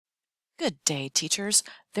Good day, teachers.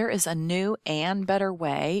 There is a new and better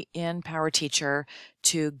way in PowerTeacher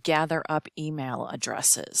to gather up email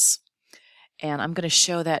addresses. And I'm going to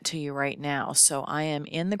show that to you right now. So I am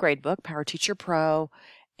in the gradebook, PowerTeacher Pro,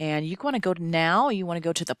 and you want to go to now, you want to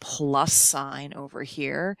go to the plus sign over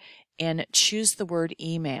here and choose the word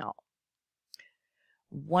email.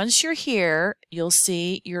 Once you're here, you'll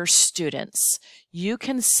see your students. You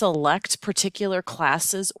can select particular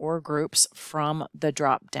classes or groups from the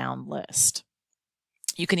drop-down list.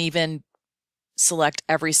 You can even select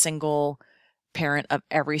every single parent of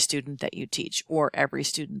every student that you teach or every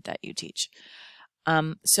student that you teach.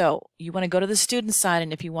 So you want to go to the student side,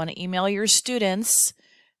 and if you want to email your students,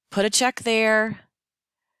 put a check there,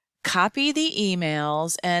 copy the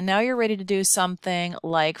emails, and now you're ready to do something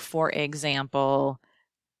like, for example,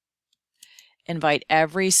 invite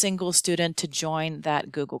every single student to join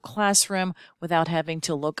that Google Classroom without having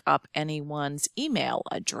to look up anyone's email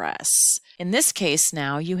address. In this case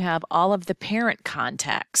now, you have all of the parent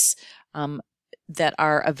contacts that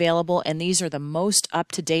are available, and these are the most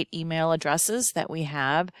up-to-date email addresses that we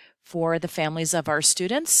have for the families of our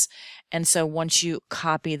students. And so once you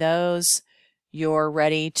copy those, you're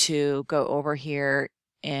ready to go over here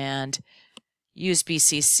and use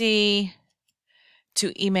BCC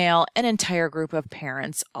to email an entire group of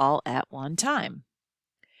parents all at one time.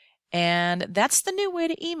 And that's the new way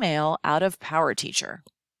to email out of PowerTeacher.